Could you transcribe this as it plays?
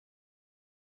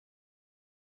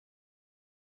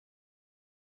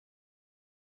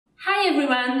Hi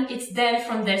everyone, it's Del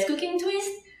from Del's Cooking Twist.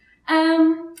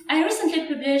 I recently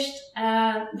published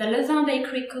the Levain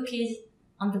bakery cookies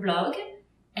on the blog,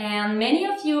 and many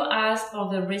of you asked for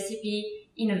the recipe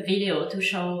in a video to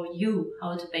show you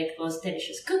how to bake those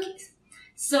delicious cookies.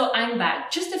 So I'm back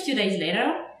just a few days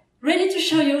later, ready to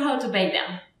show you how to bake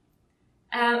them.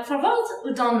 For those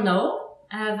who don't know,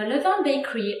 the Levain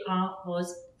bakery are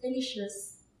those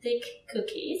delicious thick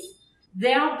cookies.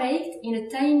 They are baked in a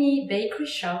tiny bakery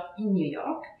shop in New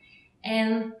York,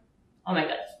 and oh my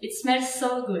god, it smells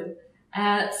so good.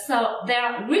 So they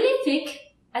are really thick,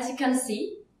 as you can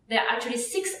see. They're actually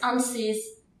 6 ounces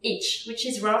each, which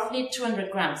is roughly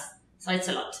 200 grams. So it's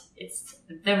a lot. It's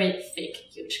a very thick,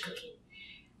 huge cookie.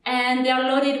 And they are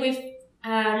loaded with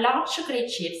large chocolate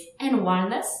chips and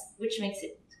walnuts, which makes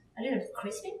it a little bit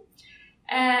crispy.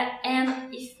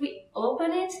 And if we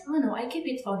open it, oh no, I keep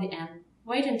it for the end.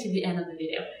 Wait until the end of the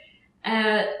video.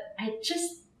 I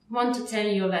just want to tell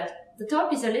you that the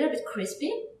top is a little bit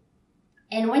crispy,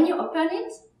 and when you open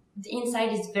it, the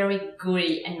inside is very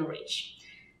gooey and rich.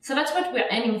 So that's what we're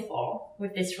aiming for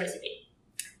with this recipe.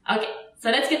 Okay,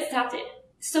 so let's get started.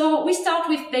 So we start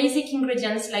with basic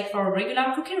ingredients like for a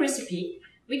regular cookie recipe.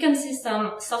 We can see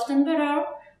some softened butter,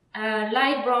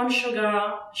 light brown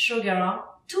sugar,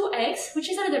 2 eggs, which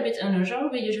is a little bit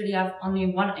unusual. We usually have only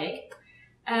 1 egg.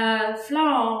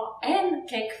 Flour and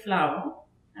cake flour.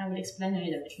 I will explain a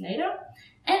little bit later.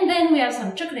 And then we have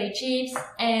some chocolate chips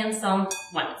and some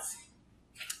walnuts.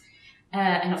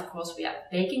 And of course we have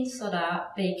baking soda,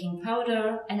 baking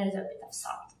powder, and a little bit of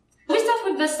salt. We start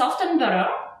with the softened butter.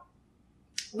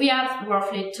 We have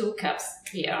roughly 2 cups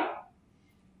here.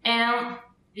 And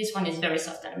this one is very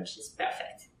softened, which is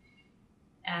perfect.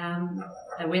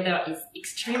 The weather is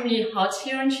extremely hot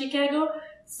here in Chicago,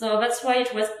 so that's why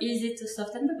it was easy to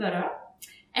soften the butter.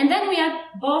 And then we add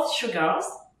both sugars,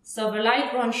 so the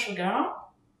light brown sugar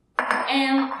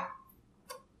and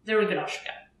the regular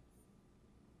sugar.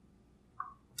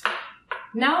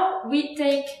 Now we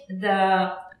take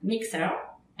the mixer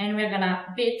and we're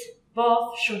gonna beat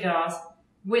both sugars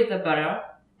with the butter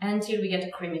until we get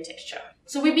a creamy texture.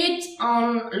 So we beat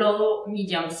on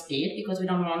low-medium speed because we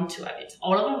don't want to have it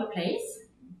all over the place.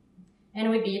 And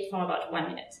we beat for about 1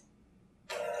 minute.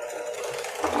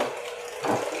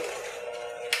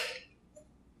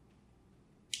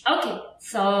 Okay,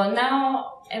 so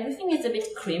now everything is a bit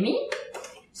creamy.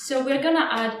 So we're gonna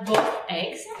add both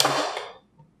eggs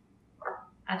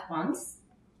at once.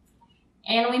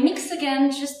 And we mix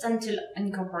again just until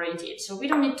incorporated. So we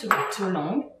don't need to be too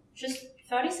long, just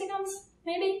 30 seconds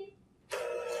maybe.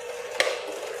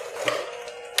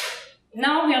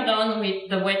 Now we are done with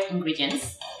the wet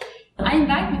ingredients. I'm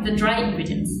back with the dry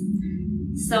ingredients.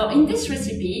 So in this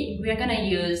recipe, we are gonna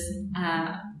use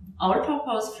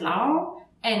all-purpose flour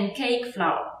and cake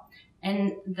flour.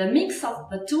 And the mix of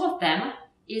the 2 of them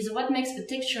is what makes the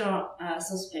texture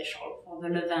so special for the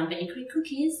Levain bakery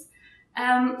cookies.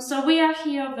 So we have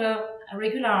here the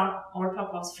regular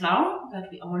all-purpose flour that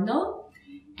we all know.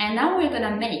 And now we're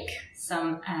gonna make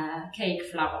some cake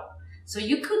flour. So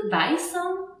you could buy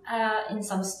some in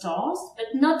some stores, but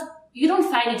you don't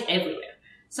find it everywhere.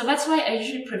 So that's why I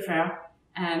usually prefer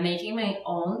making my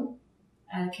own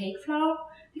cake flour,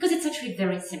 because it's actually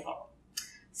very simple.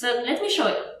 So let me show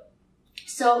you.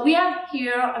 So we have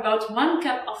here about 1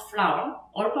 cup of flour,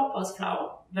 all-purpose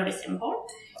flour, very simple.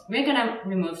 We're gonna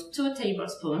remove 2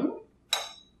 tablespoons,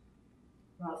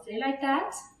 roughly like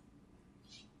that.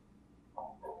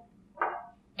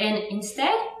 And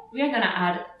instead, we are gonna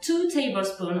add 2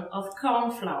 tablespoons of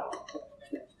corn flour.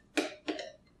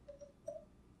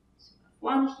 So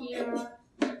 1 here.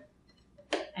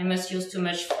 I must use too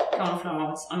much corn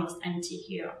flour, it's almost empty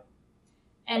here.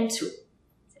 And 2.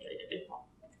 A little bit more.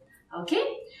 Okay,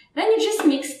 then you just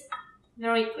mix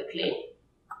very quickly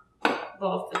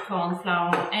both the corn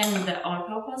flour and the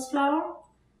all-purpose flour.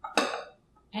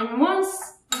 And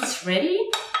once it's ready,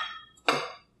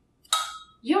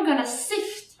 you're gonna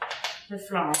sift the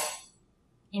flour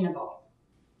in a bowl.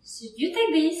 So you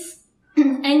take this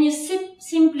and you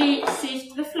simply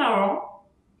sift the flour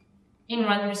in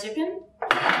 1 recipient.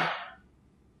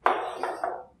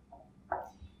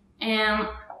 And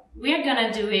we're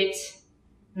gonna do it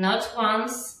not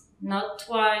once, not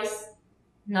twice,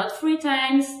 not 3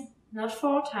 times, not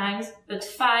 4 times, but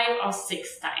 5 or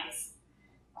 6 times.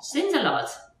 Seems a lot,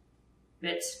 but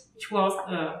it's worth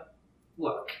the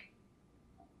work.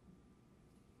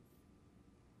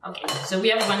 Okay, so we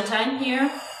have 1 time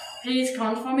here. Please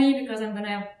count for me because I'm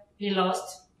gonna be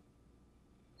lost.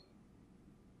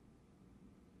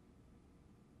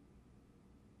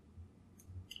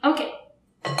 Okay,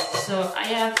 so I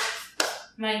have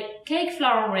my cake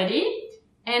flour ready,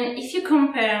 and if you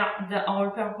compare the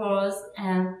all-purpose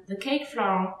and the cake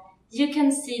flour, you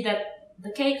can see that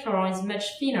the cake flour is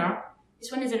much thinner.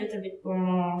 This one is a little bit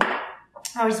more,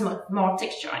 or is more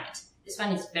texture in it. This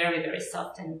one is very, very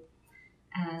soft and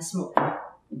smooth.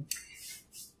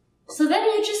 So then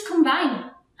you just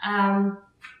combine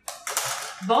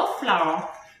both flour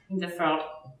in the third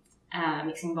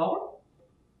mixing bowl.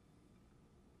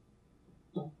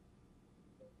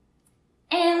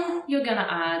 And you're gonna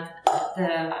add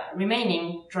the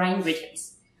remaining dry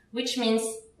ingredients, which means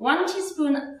 1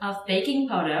 teaspoon of baking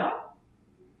powder,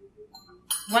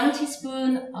 1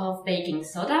 teaspoon of baking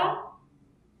soda,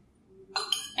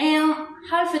 and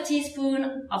half a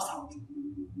teaspoon of salt.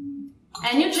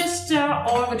 And you just stir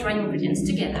all the dry ingredients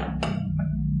together.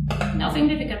 Nothing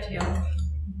difficult here.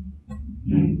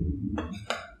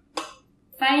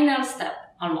 Final step,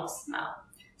 almost now.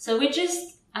 So we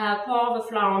just pour the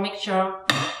flour mixture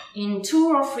in 2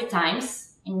 or 3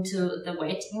 times into the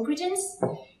wet ingredients.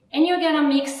 And you're gonna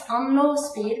mix on low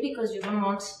speed because you don't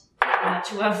want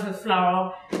to have the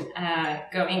flour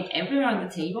going everywhere on the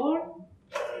table.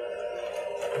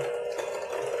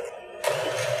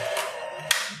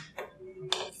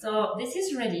 So this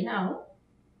is ready now.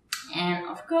 And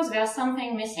of course there's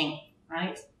something missing,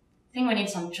 right? I think we need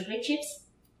some chocolate chips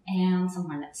and some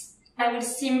walnuts. I will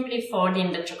simply fold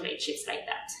in the chocolate chips like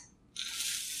that.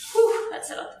 Whew,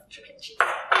 that's a lot of chocolate chips.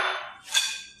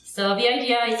 So the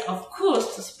idea is, of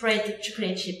course, to spread the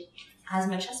chocolate chip as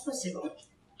much as possible.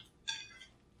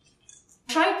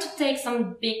 Try to take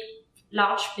some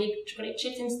large chocolate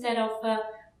chips instead of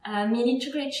mini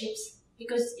chocolate chips,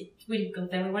 because it will go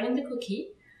very well in the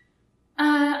cookie.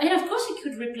 And of course, you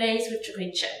could replace with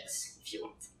chocolate chunks if you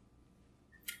want.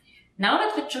 Now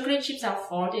that the chocolate chips are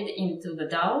folded into the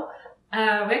dough,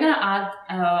 we're gonna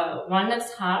add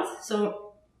walnuts half.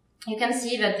 So you can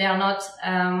see that they are not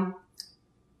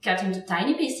cut into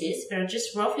tiny pieces, they're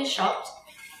just roughly chopped,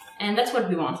 and that's what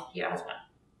we want here as well.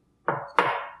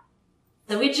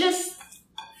 So we just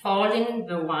fold in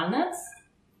the walnuts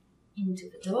into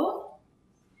the dough,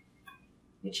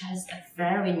 which has a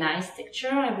very nice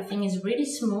texture. Everything is really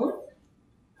smooth.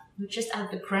 We just add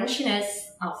the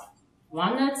crunchiness of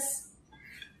walnuts,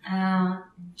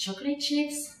 chocolate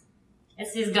chips.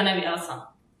 This is gonna be awesome,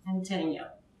 I'm telling you.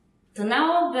 So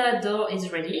now the dough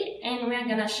is ready and we're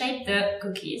gonna shape the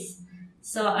cookies.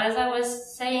 So as I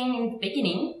was saying in the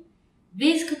beginning,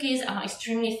 these cookies are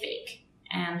extremely thick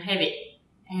and heavy,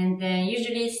 and they're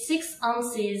usually 6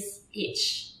 ounces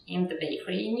each in the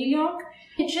bakery in New York.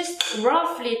 You just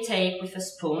roughly take with a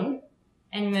spoon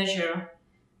and measure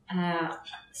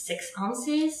 6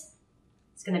 ounces.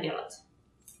 It's gonna be a lot.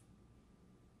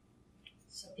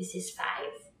 So this is 5.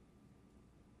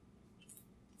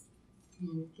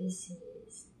 And this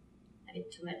is a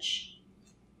bit too much.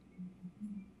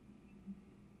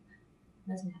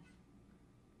 Not enough.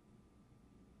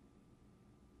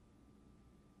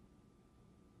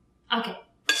 Okay,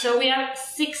 so we have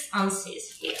 6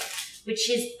 ounces here, which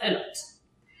is a lot.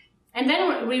 And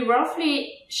then we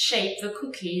roughly shape the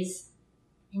cookies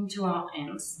into our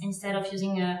hands instead of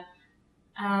using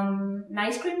an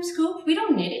ice cream scoop. We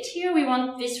don't need it here. We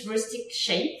want this rustic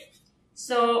shape.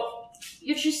 So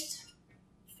you just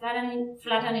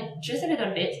flatten it just a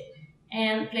little bit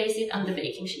and place it on the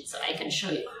baking sheet so I can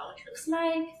show you how it looks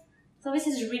like. So this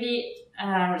is really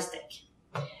rustic.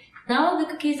 Now the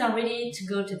cookies are ready to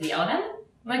go to the oven.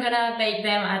 We're gonna bake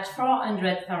them at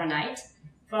 400 Fahrenheit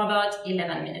for about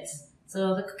 11 minutes.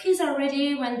 So the cookies are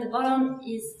ready when the bottom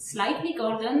is slightly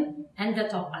golden and the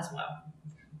top as well.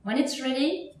 When it's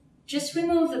ready, just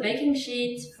remove the baking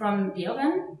sheet from the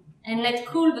oven and let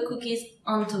cool the cookies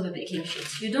onto the baking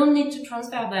sheet. You don't need to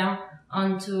transfer them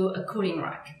onto a cooling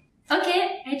rack.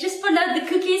 Okay, I just pulled out the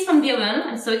cookies from the oven.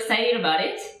 I'm so excited about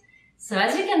it. So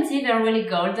as you can see, they're really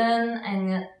golden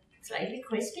and slightly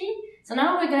crispy. So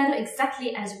now we're gonna do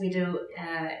exactly as we do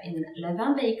in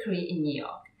Levain Bakery in New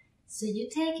York. So you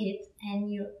take it and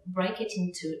you break it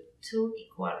into 2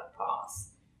 equal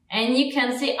parts. And you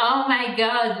can see, oh my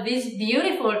god, this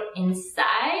beautiful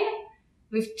inside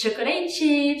with chocolate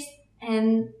chips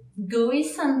and gooey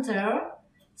center.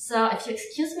 So if you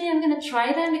excuse me, I'm gonna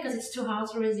try them because it's too hard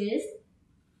to resist.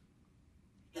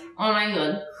 Oh my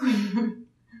god.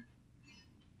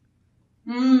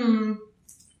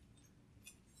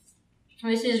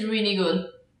 This is really good.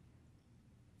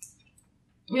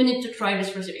 You need to try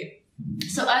this recipe.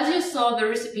 So as you saw, the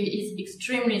recipe is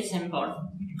extremely simple.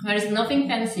 There is nothing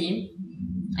fancy.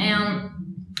 And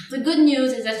the good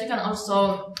news is that you can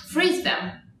also freeze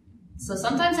them. So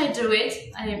sometimes I do it,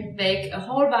 I bake a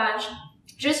whole batch,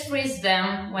 just freeze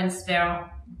them once they're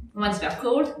once they're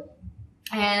cold.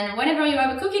 And whenever you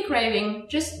have a cookie craving,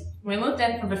 just remove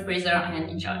them from the freezer and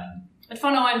enjoy. But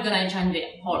for now, I'm gonna enjoy the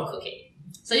whole cookie.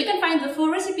 So you can find the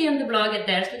full recipe on the blog at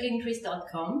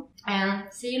delscookingtwist.com.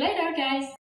 And see you later, guys!